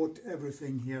sort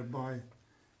everything here by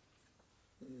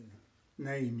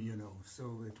name,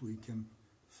 so that we can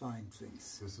find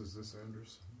things. This is this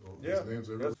Anders? All Yeah. these names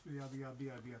are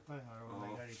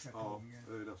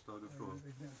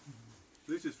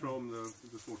This is from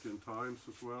the 14 Times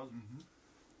as well,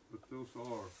 but those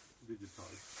are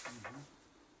digitized.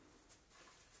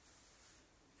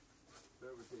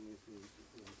 Everything is in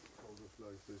folders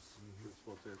like this. That's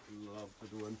what they love to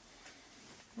do. And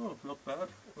not bad.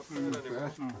 Not bad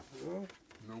anymore. Yeah.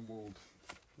 no mold.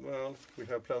 Well, we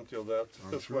have plenty of that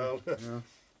I'm as sure. well. Yeah.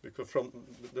 Because from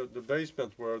the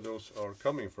basement where those are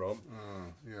coming from,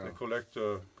 Yeah. they collect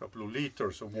a couple of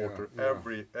liters of Yeah, water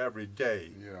yeah. every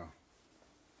day Yeah.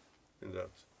 in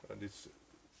that, and it's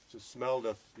a smell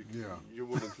that Yeah. you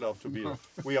wouldn't love to be.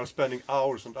 We are spending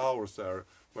hours and hours there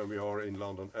when we are in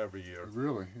London every year.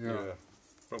 Really? Yeah.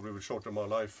 Probably will shorten my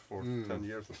life for 10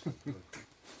 years or something.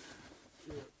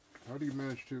 How do you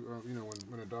manage to,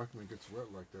 when a document gets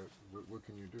wet like that, what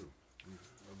can you do?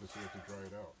 Obviously you have to dry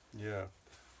it out. Yeah,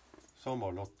 some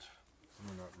are not. Some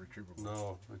are not retrievable.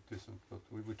 No, it isn't. But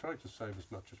we try to save as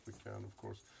much as we can, of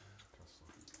course.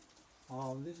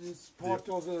 This is part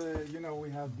of the, we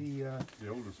have the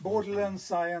oldest Borderland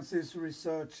Sciences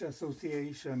Research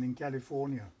Association in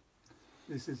California.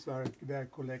 This is their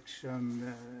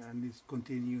collection and is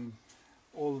continuing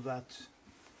all that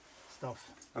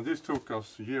stuff. And this took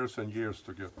us years and years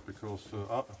to get, because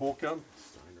Håkan,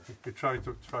 he tried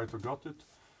to get it,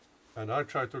 and I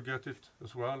tried to get it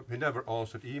as well. He never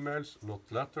answered emails, not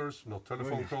letters, not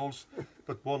telephone calls.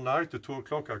 But one night at 2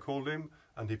 o'clock I called him,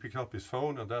 and he picked up his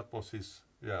phone, and that was his,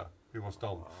 he was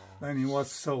done. Then he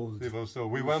was sold. He was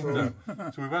sold. We went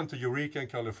so we went to Eureka in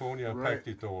California and packed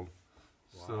it all.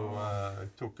 Wow. So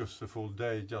it took us a full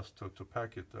day just to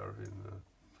pack it there in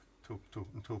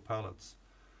two pallets.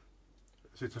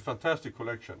 So it's a fantastic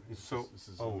collection. It's so this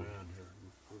is old. A man here,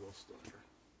 Rudolf Steiner.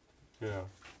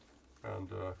 Yeah, and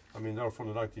I mean they're from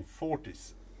the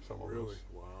 1940s. Some of Really? those.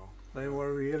 Wow. They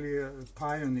were really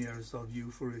pioneers of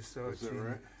UFO research. Is that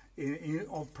right?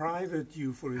 Of private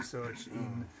UFO research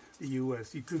in the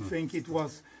US. You could think it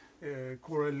was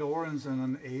Corey Lawrence and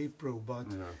an April, but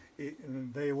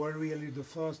they were really the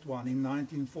first one in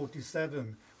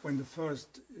 1947 when the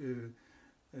first,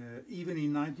 even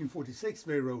in 1946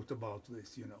 they wrote about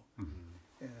this, you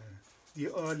know, the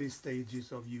early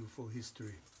stages of UFO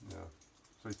history. Yeah,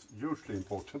 so it's hugely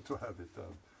important to have it.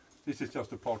 This is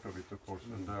just a part of it, of course,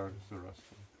 and there is the rest.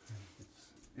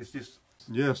 It's just.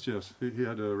 Yes, he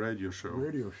had a radio show.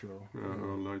 Radio show.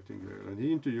 On Nightingale, and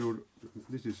he interviewed.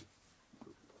 This is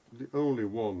the only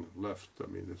one left. I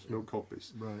mean, there's no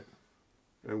copies. Right.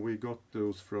 And we got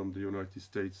those from the United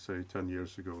States, say 10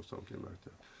 years ago, something like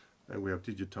that. And we have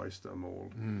digitized them all.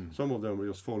 Some of them were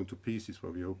just falling to pieces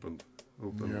when we opened.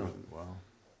 Yeah. Wow.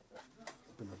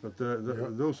 But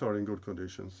those are in good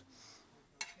conditions.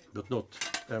 But not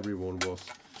everyone was.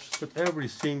 But every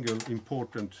single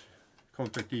important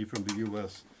contactee from the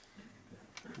US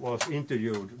was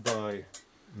interviewed by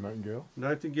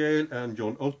Nightingale and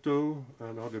John Otto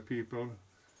and other people,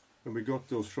 and we got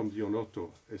those from the John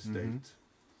Otto estate.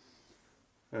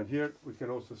 And here we can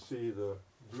also see the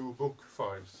Blue Book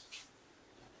files,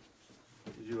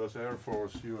 the US Air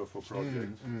Force UFO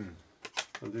project.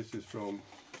 And this is from,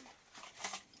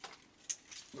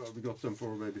 we got them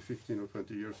for maybe 15 or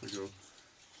 20 years ago.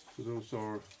 So those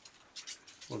are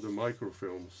all the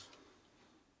microfilms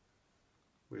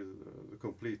with the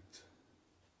complete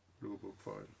Blue Book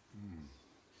file.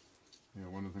 Yeah,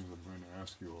 one of the things I'm going to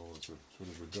ask you all is a sort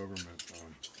of a government,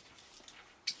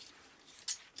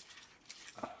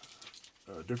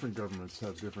 different governments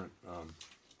have different,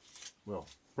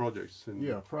 Projects.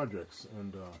 projects,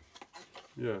 and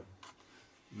Yeah.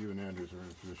 you and Anders are in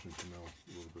a position to know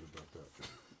a little bit about that.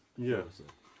 Yeah.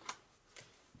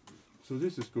 So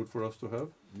this is good for us to have.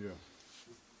 Yeah.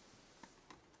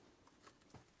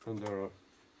 And there are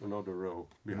another row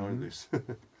behind this.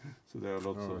 So there are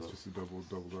lots Oh, of it's just a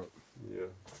doubled up. Yeah.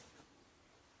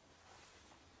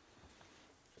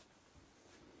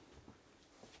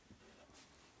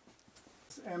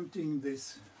 Emptying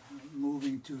this,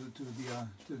 moving to the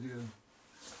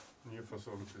New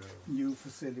facility. new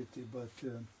facility, but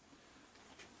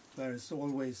there is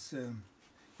always,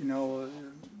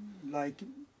 like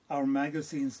our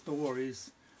magazine store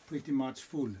is pretty much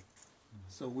full,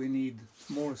 so we need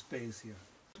more space here.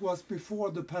 It was before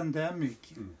the pandemic,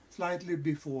 slightly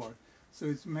before, so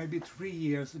it's maybe 3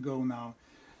 years ago now,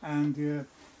 and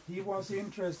he was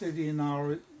interested in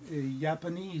our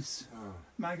Japanese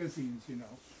magazines,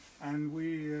 and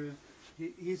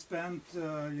he spent,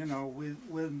 with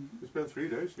We spent 3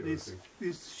 days here, I think.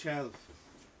 this shelf,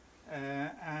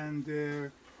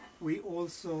 and we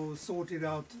also sorted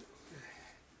out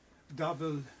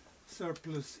double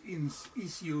surplus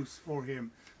issues for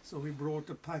him. So we brought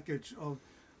a package of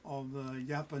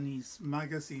Japanese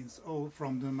magazines,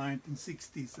 from the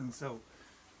 1960s and so,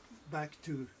 back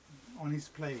on his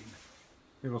plane.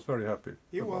 He was very happy.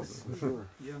 He was, Sure.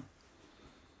 yeah.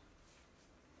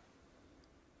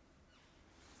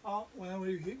 Well,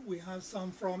 we have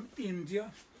some from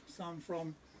India, some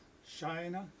from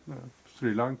China,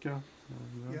 Sri Lanka.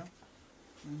 yeah,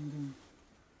 and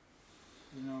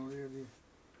really.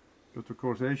 But of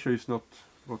course Asia is not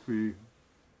what we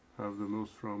have the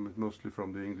most from, it's mostly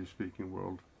from the English-speaking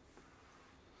world.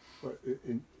 But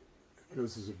I know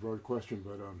this is a broad question,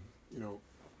 but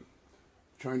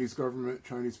Chinese government,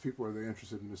 Chinese people, are they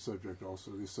interested in this subject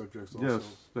also? These subjects also? Yes,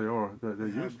 they are. They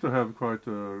used to have quite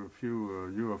a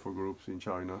few UFO groups in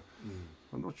China.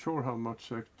 I'm not sure how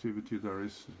much activity there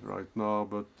is right now,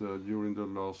 but during the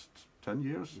last 10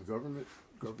 years, The government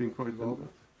it's been quite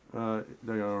involvement?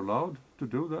 they are allowed to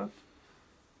do that,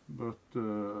 but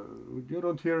you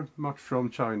don't hear much from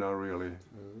China really.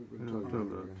 We'll don't tell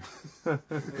tell you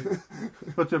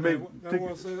But they may There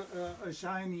was a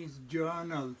Chinese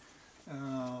journal.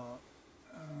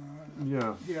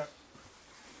 yeah. Here,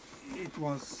 it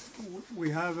was. We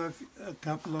have a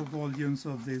couple of volumes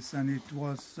of this, and it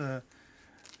was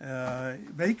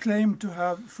They claim to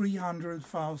have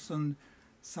 300,000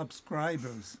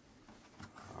 subscribers.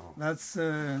 That's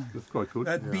quite good.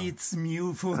 that Yeah. beats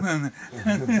MUFON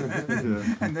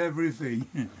and everything.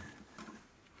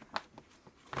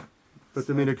 But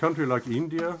I mean, a country like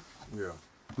India, Yeah.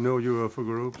 no UFO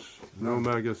groups, no None.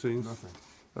 magazines. Nothing.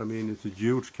 I mean, it's a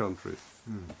huge country.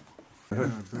 Yeah,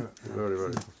 I bet. Very,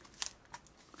 very.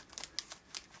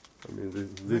 I mean,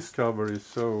 this cover is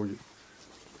so.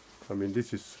 I mean,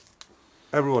 this is.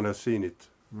 Everyone has seen it.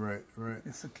 Right, right.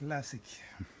 It's a classic.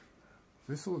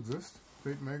 They still exist?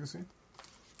 Fate magazine?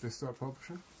 They stopped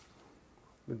publishing?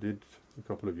 We did a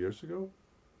couple of years ago.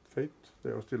 Fate,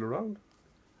 they are still around.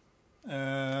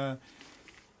 I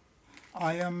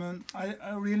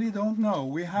really don't know.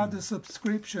 We had a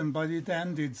subscription, but it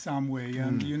ended some way,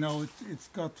 and you know it's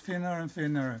got thinner and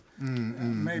thinner.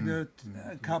 Maybe a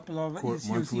couple of issues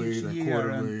Monthly, each then year,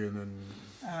 quarterly, and then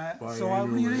so I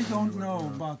biannually, really don't annually, know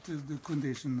yeah. about the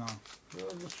condition now.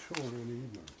 I'm not sure really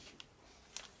either.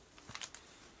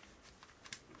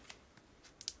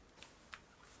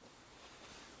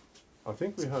 I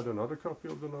think we had another copy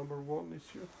of the #1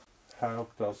 issue.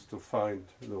 Helped us to find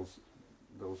those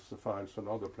files from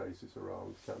other places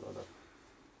around Canada.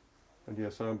 And he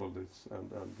assembled it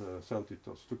and sent it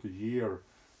to us. Took a year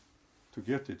to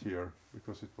get it here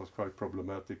because it was quite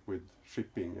problematic with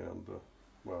shipping and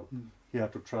he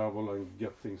had to travel and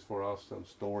get things for us and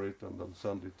store it and then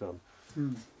send it. And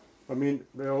I mean,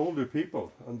 they are older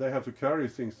people and they have to carry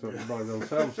things by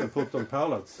themselves and put on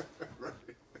pallets.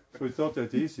 So it's not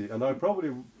that easy. And I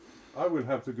will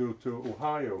have to go to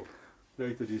Ohio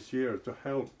later this year to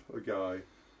help a guy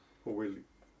who will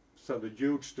send a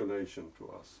huge donation to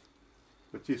us.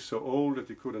 But he's so old that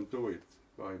he couldn't do it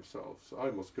by himself. So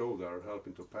I must go there and help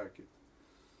him to pack it.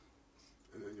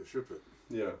 and then you ship it.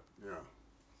 Yeah. Yeah.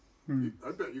 Mm.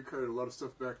 I bet you carried a lot of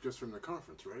stuff back just from the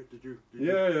conference, right? Did you?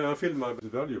 Yeah, I feel my it's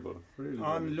valuable. Really I'm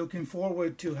valuable. looking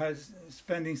forward to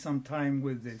spending some time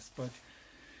with this, but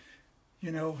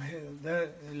you know, the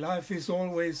life is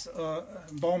always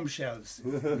bombshells.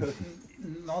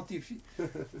 Not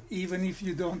even if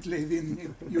you don't live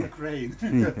in Ukraine.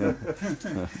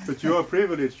 But you are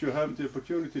privileged. You have the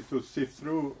opportunity to sift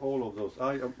through all of those.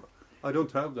 I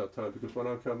don't have that time because when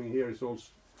I'm coming here, it's all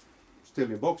still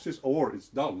in boxes or it's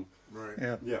done. Right.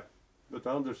 Yeah. Yeah. But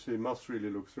Anders, he must really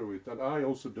look through it. And I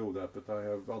also do that, but I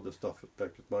have other stuff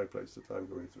back at my place that I'm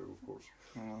going through, of course.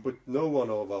 But no one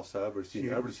of us have ever seen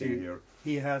everything here.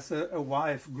 He has a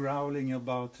wife growling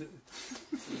about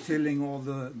filling all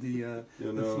the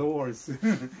floors.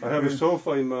 I have a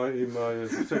sofa in my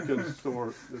second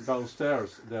floor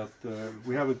downstairs that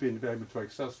we haven't been able to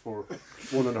access for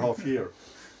 1.5 years.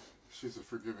 She's a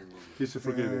forgiving woman. She's a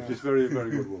forgiving. She's very,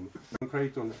 very good woman. In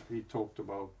Creighton, he talked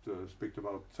about, speak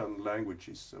about 10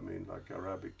 languages. I mean, like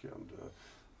Arabic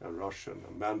and Russian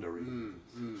and Mandarin.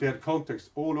 So he had contacts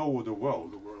all over the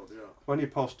world. Yeah. When he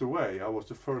passed away, I was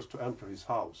the first to enter his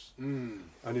house,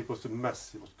 and it was a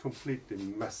mess. It was completely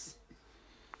a mess.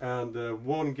 And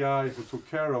one guy who took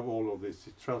care of all of this,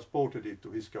 he transported it to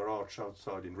his garage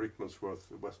outside in Rickmansworth,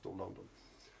 west of London.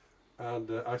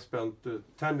 And I spent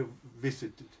I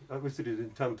visited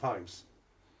it 10 times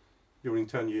during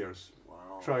 10 years,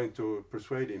 Wow. trying to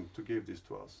persuade him to give this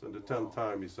to us. And the 10th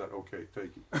time he said, okay,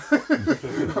 take it.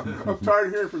 I'm tired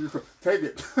of hearing from you. Take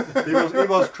it. He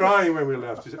was crying when we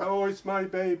left. He said, oh, it's my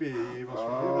baby. He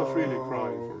was really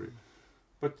crying for it.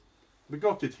 But we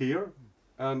got it here,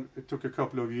 and it took a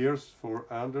couple of years for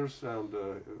Anders and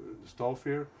the staff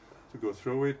here to go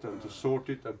through it and to sort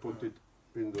it and put it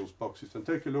in those boxes. And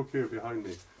take a look here behind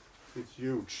me. It's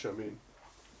huge. I mean,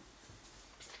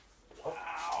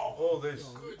 wow, all this.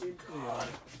 Good God.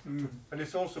 And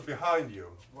it's also behind you.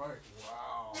 Right.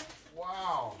 Wow.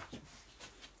 Wow.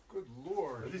 Good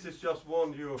Lord. And this is just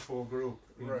one UFO group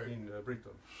in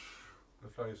Britain, the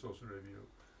Flying Saucer Review.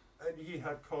 And he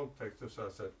had contacts, as I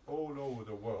said, all over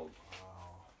the world.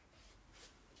 Wow.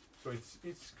 So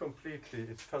it's completely,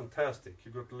 it's fantastic.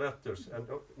 You got letters, and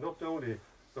not only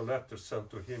the letters sent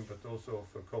to him, but also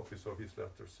often copies of his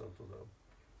letters sent to them.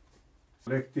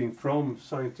 Collecting from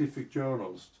scientific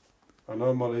journals,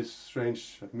 anomalies,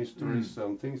 strange mysteries,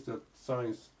 and things that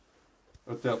science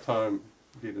at that time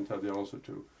didn't have the answer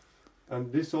to.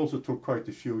 And this also took quite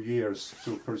a few years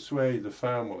to persuade the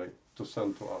family to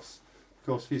send to us,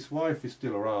 because his wife is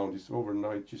still around. She's over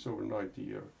 90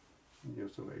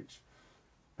 years of age,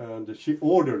 and she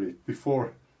ordered it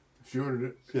before. She ordered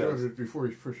it. She Yes. ordered it before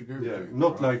she gave it to you.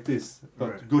 Not Wow. like this,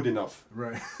 but Right. good enough.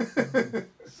 Right.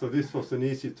 So this was an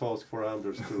easy task for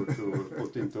Anders to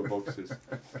put into boxes.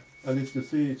 And as you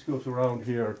see, it goes around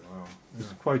here. Wow.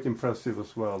 It's quite impressive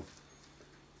as well.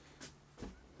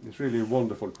 It's really a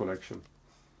wonderful collection.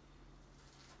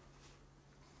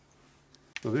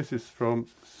 So this is from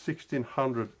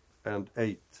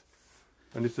 1608,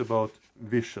 and it's about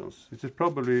visions. It is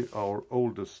probably our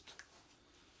oldest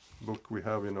book we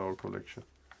have in our collection.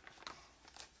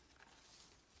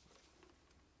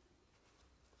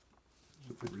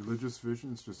 Religious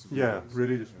visions, just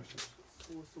religious visions.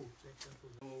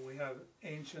 So we have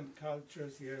ancient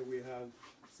cultures here, we have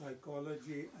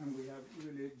psychology, and we have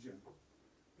religion.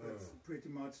 That's pretty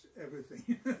much everything.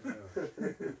 I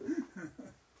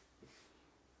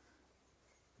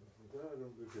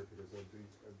don't look at because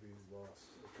I'd be lost.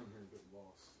 I come here and get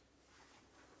lost.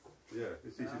 Yeah,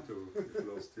 it's easy to get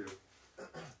lost here.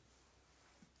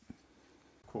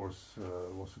 Of course,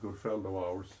 was a good friend of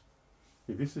ours.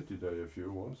 He visited AFU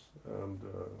once, and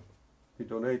he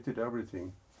donated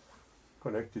everything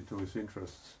connected to his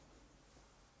interests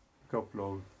a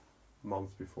couple of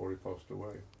months before he passed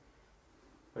away.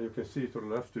 And you can see to the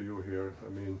left of you here, I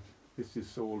mean, this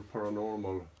is all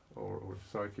paranormal or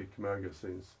psychic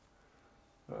magazines,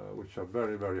 which are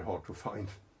very, very hard to find.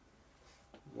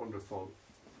 Wonderful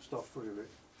stuff, really.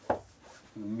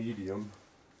 Medium,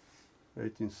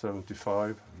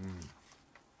 1875.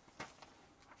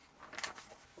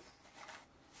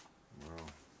 Wow.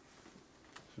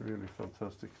 It's really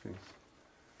fantastic things.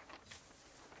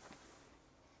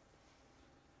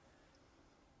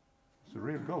 It's a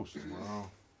real ghost. Wow.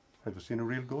 Have you seen a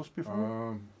real ghost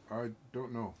before? I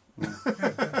don't know.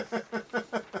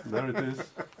 There it is.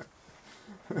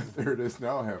 There it is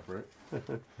now, I have, right?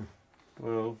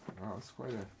 Well, Wow, it's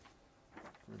quite a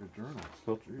journal. it's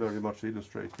not very much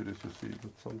illustrated as you see,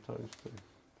 but sometimes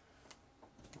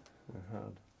they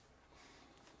had.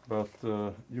 But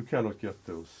you cannot get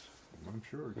those. I'm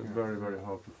sure it They're can. very, very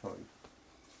hard to find.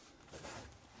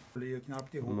 Det blir ju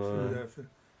knappt ihop, Nej. så det är därför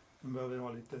de behöver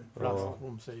ha lite Ja.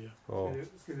 Hon säger. Ja.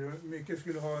 Mycket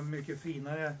skulle ha en mycket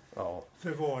finare Ja.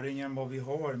 förvaring än vad vi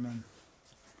har, men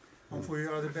man får ju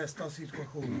göra det bästa av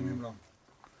situationen ibland.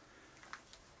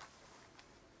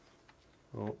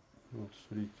 Ja, inte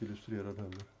så rikt illustrerad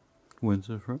heller.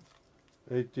 When's it from?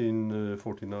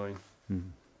 1849.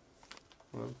 Mm.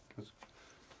 Well, that's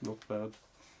not bad.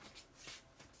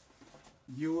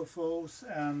 UFOs,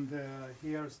 and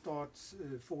here starts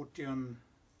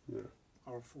Yeah.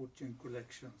 our fortune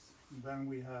collections. And then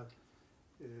we have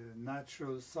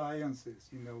natural sciences.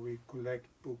 You know, we collect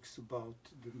books about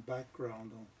the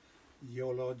background of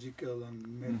geological and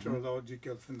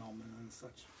meteorological phenomena and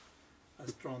such.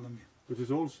 Astronomy. But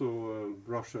there's also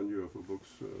Russian UFO books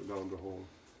down the hall.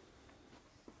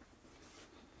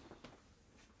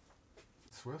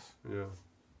 Swiss? Yeah,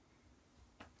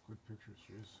 Good pictures,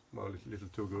 jeez. well, a little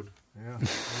too good. Yeah,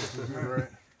 that's good,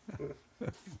 right?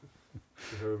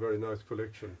 We have a very nice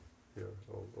collection here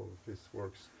of his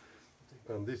works.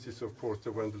 And this is, of course,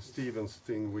 the Wendell Stevens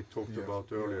thing we talked Yeah,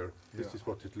 about yeah, earlier. This yeah. is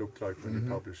what it looked like when he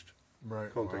published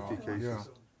Right. Contact Wow. cases. Yeah.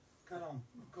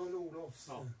 Karl Olofs.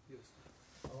 Ja, just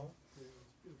Ja.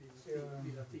 det.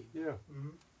 Mm. Yeah.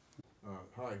 Mm.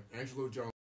 Hi, Angelo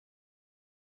John.